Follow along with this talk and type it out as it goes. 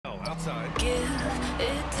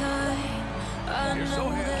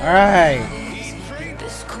Alright.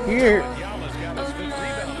 Here.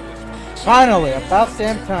 Finally, about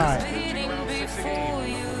damn time.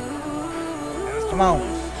 Come on.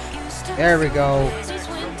 There we go.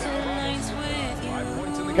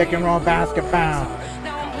 Pick and roll basketball.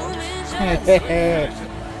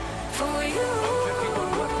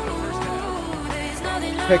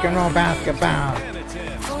 Pick and roll basketball.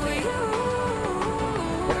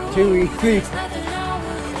 Too easy.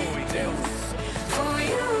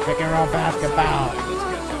 Pick and roll basketball.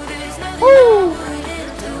 Woo!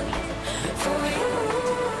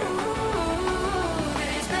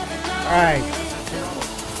 Alright.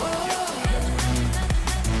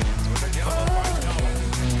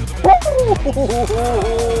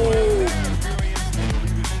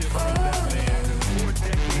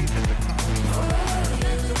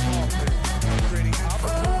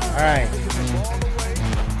 Alright.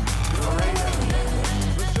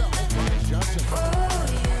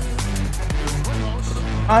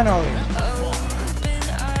 Finally.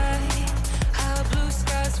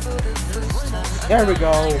 There we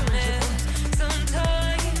go.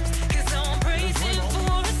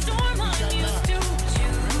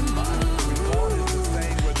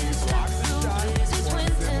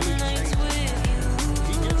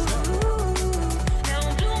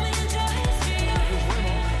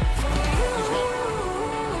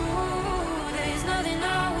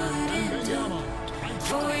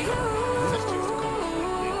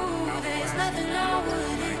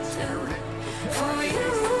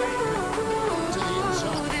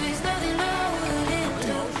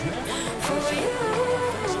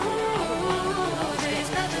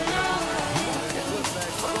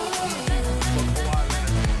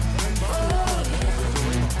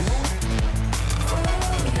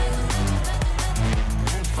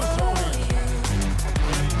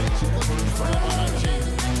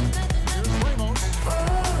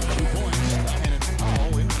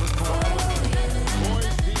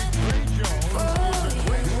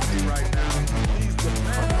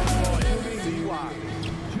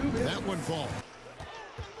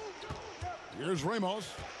 Here's Ramos.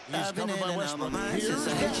 He's covered by Westbrook. Since I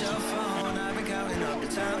hit your phone, I've been counting up the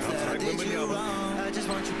times that I did you wrong. I just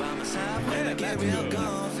want you by my side when I get real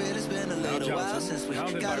gone. Feel it's been a little while since we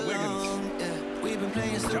got along. Yeah, we've been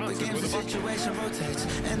playing stupid games, the situation rotates,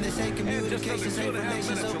 and they say communication's ain't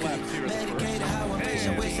relations okay. Medicated how I'm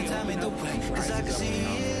patient, wasting time in the way, cause I can see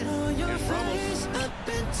it on your face. I've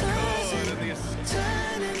been tossing,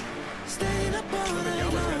 turning, staying up all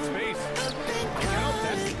night long. I've been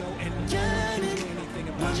calling, yearning,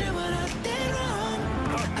 wondering what I did wrong.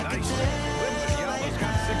 I can tell by your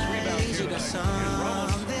eyes you got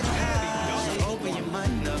something to hide. So open your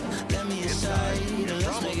mind up, let me inside, and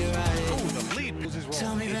let's make it right.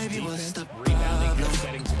 Tell me, baby, what's the problem?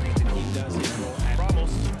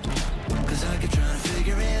 Ramos. Cause I keep trying to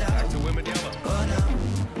figure it out. To women yellow. Oh no,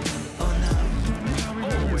 oh no.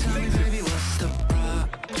 Tell me, baby, what's the problem?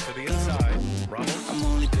 To the inside. Ramos. I'm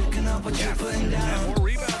only picking up what you're putting down. More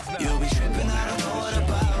rebounds now. You'll be tripping, I don't know what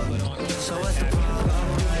about. So what's the problem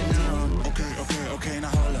right now? Okay, now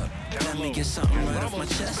hold up. Let me get something right off my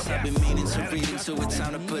chest. I've been meaning to read into it,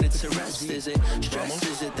 time to put it to rest. Is it stress?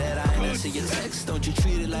 Is it that I ain't answer your text? Don't you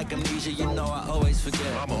treat it like amnesia, you know I always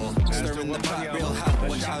forget. Stirring the pot real hot,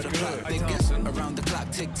 watch how the clock thickens. Around the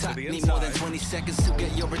clock, tick-tock, need more than 20 seconds to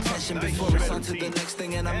get your attention before it's on to the next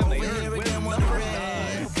thing. And I'm over here again wondering,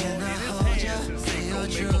 can I hold you, say your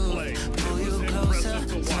truth, pull you closer,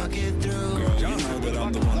 talk it through. You know that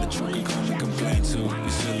I'm the one that you can call me complain to. Your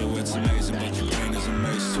silhouette's amazing, but your brain is a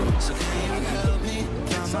maze too. So can you help me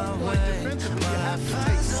find my way, while I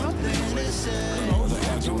find something to say? The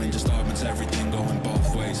arguing just arguments, everything going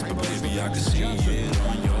both ways. But baby, I can see it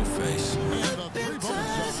on your face. I've been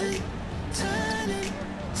tossing, turning,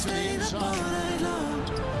 staying up all night long.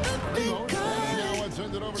 I've been calling,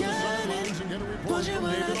 yearning, wondering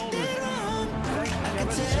what I did wrong. I can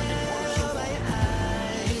tell by your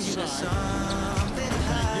eyes you got something to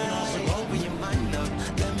hide. Open your mind up,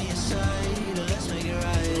 let me inside, and let's make it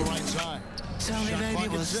right. Tell me, baby,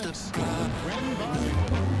 what's the problem?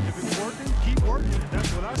 If it's working, keep working. That's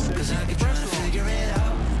what I say. Cause I keep trying to figure it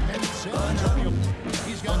out. Oh no,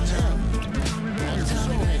 He's got 10. tell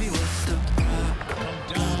me, baby, what's the problem?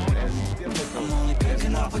 I'm only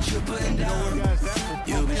picking up what you're putting down.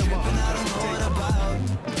 You'll be tripping, I don't know what about.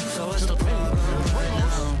 So what's the problem right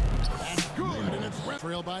now? Good, and it's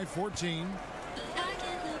trailed by 14.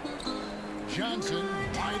 Johnson,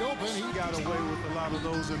 wide open. He Got away with a lot of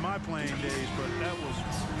those in my playing days, but that was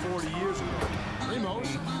 40 years ago.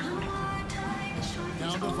 Ramos.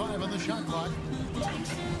 Down to 5 on the shot clock.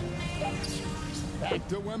 Back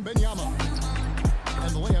to Wembenyama.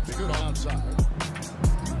 And the layup's good on outside.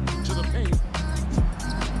 To the paint.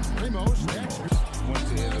 Ramos next. Went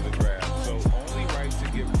to the end of the draft, so only right to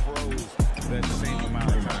give pros that same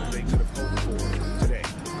amount of time they could have hoped for today.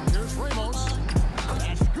 Here's Ramos.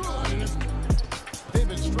 That's good. They've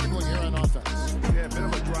been struggling here on offense. Yeah, a bit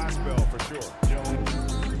of a dry spell for sure.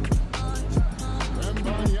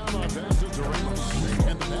 Wembenyama passes to Ramos.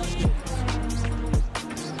 And the basket.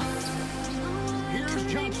 Here's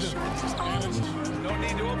Johnson. And it's No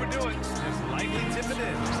need to overdo it. Just lightly tip it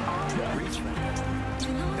in. Reach.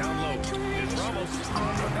 Down low. Here's Ramos.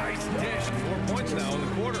 Nice dish. 4 points now in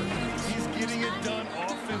the quarter. He's getting it done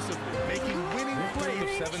offensively, making winning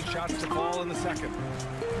plays. 7 shots to fall in the second.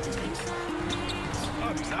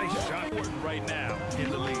 Oh, nice shot. Important right now in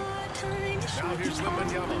the league. Now here's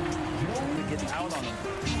Wembanyama. To get out on him.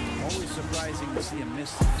 Always surprising to see him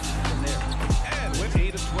miss from there. And with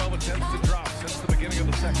 8 of 12 attempts to drop since the beginning of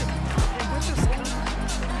the second.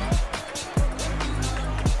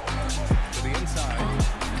 To the inside.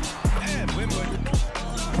 And Wembanyama.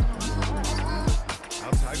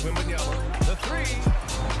 Outside Wembanyama. The 3.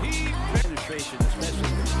 He Penetration, especially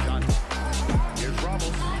from Johnson. Here's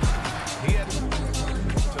Ramos. He had to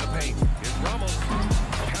the paint. Here's Ramos.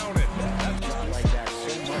 Count it. I like that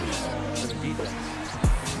so much for the defense.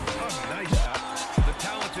 Oh, nice shot. The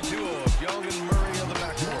talented duo of Young and Murray on the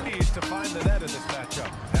backcourt. Needs to find the net in this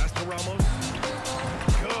matchup. Pass to Ramos.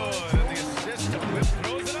 Good. And the assist to Whip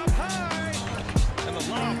throws it up high. And the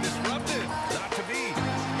lob disrupted. Not to be.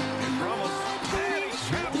 Here's Ramos. And he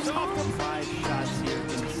chaps off the 5 shots here in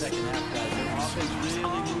the second half, guys. Their offense really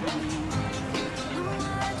to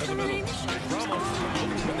the middle. Here's Ramos.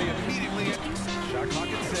 And they immediately shot clock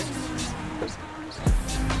at 6.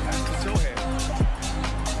 Pass to Sohan.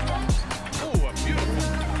 Oh, a beautiful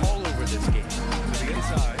all over this game. To the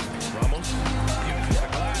inside. Ramos. Uses the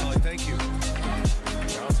glass. Thank you.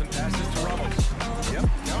 Johnson passes to Ramos. Yep.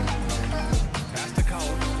 Pass to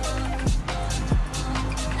Collins.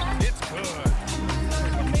 It's good.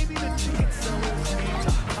 Maybe the ticket sellers need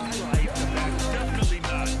to highlight the back. Definitely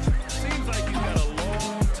not. Seems like he's got a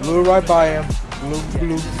long time. Blew right by him.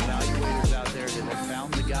 Blue. evaluators out there that have found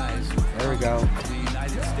the guys. There we go. of the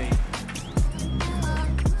United States.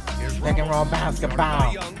 Here's Pick and roll Ramos.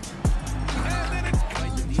 basketball. Young. And then it's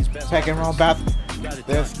Right, that these best Pick and roll offenses basketball. got it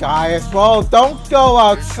This done. guy is well. Don't go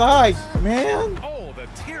outside, man. oh, the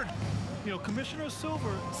tear. You know, Commissioner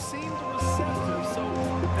Silver seemed receptive, so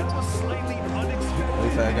that was slightly unexpected. At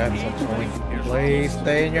least I got some point. Here's Please Ramos.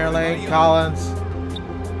 stay in your lane, Collins.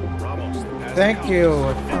 Ramos. the pass to Thank Collins. you.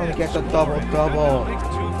 I finally get the double. Makes 2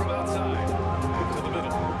 from outside. To the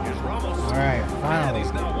middle. Here's Ramos. All right, And finally.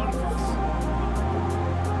 he's now 1 for 4.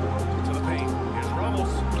 To the paint. Here's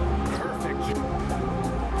Ramos. Perfect.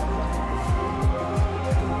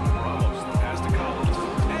 Ramos. The pass to Collins.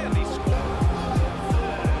 And he scored.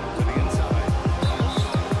 To the inside.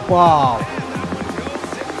 Wow. And that one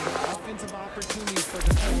goes in. offensive opportunity for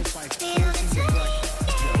the Bulls by forcing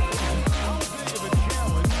deflection. How big of a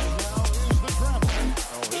challenge now is the travel?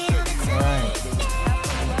 All right.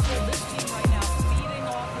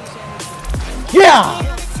 Yeah.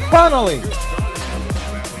 Finally.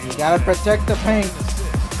 You gotta protect the paint.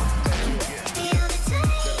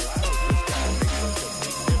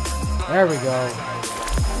 There we go.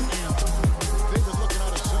 They've been looking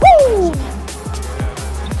at a Woo!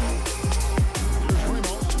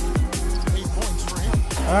 Ramos. 8 points for him.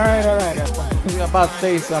 All right. I was about to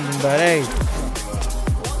say something, but hey.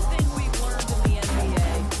 One thing we've learned in the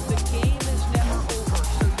NBA, the game is never over.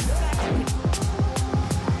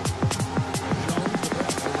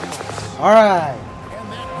 All right. And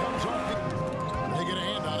that comes off. They get a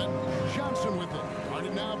hand on it. Johnson with it.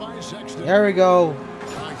 Guarded now by Sexton. There we go.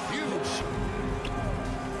 A huge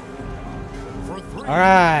for 3. All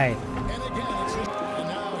right. And again, it's and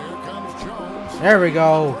now here comes Jones. There we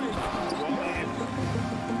go.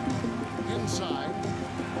 Inside.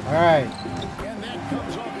 All right. And that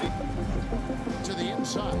comes off to the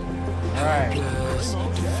inside. All right. Ramos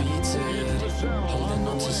into the zone on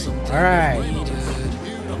the way. All right.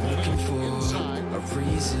 Beautiful inside.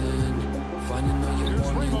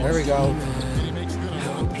 There we go. And he makes good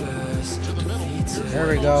on it. To the middle. There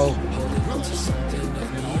we go.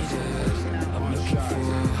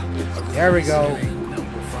 There we go.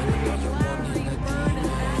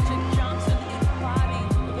 Johnson embodying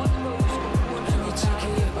what those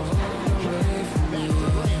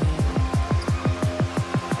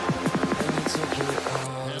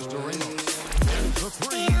As to Ramos. There's the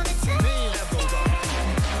 3. They have those up.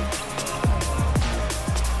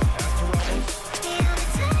 Pass to Ramos.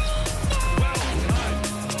 Well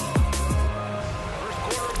timed.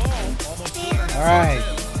 Alright.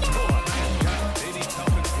 They need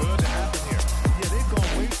something good to happen here. Yeah, they've gone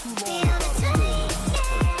way too long without a score.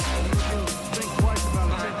 Think twice about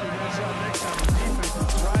attempting that shot next time. The defense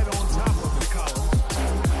is right on top of the column.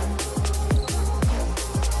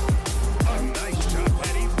 A nice shot,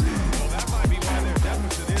 Petty. Well, that might be why their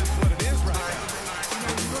deficit is what it is right now.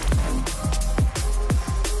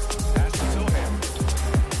 Pass to Sohan.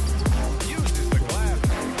 Uses the glass.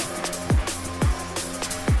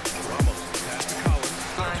 Ramos pass to Collins.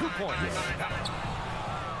 2 points.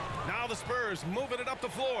 Now the Spurs moving it up the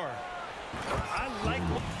floor. I like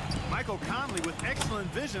Michael Conley with excellent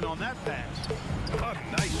vision on that pass. A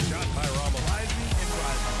nice shot by Ramos. Rising and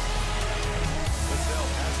rising. Vassell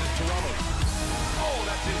passes to Ramos. Oh,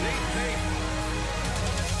 that's his 8th.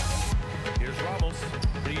 Here's Ramos,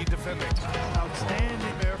 lead defending.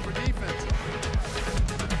 Outstanding there for defense.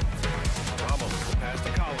 Ramos pass to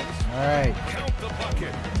Collins. Alright. Count the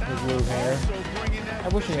bucket. The blue hair. Also bringing that I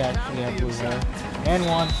wish he actually had blue hair. And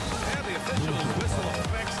one. And the officials whistle.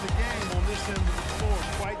 affects the game on this end of the floor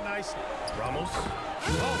quite nicely. Ramos.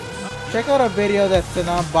 Oh, Check out a video that's an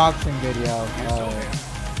unboxing video.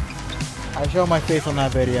 I show my face on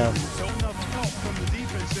that video. So enough help from the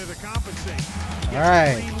defense there to compensate.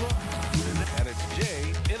 Alright. and it's Jay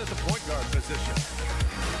in at the point guard position.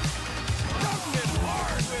 Duncan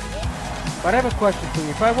hard with one. But I have a question for you.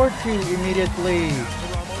 If I were to immediately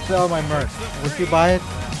sell my merch, would you buy it?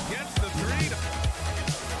 Gets the three.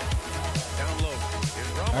 Down low.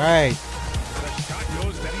 Here's Ramos. Alright.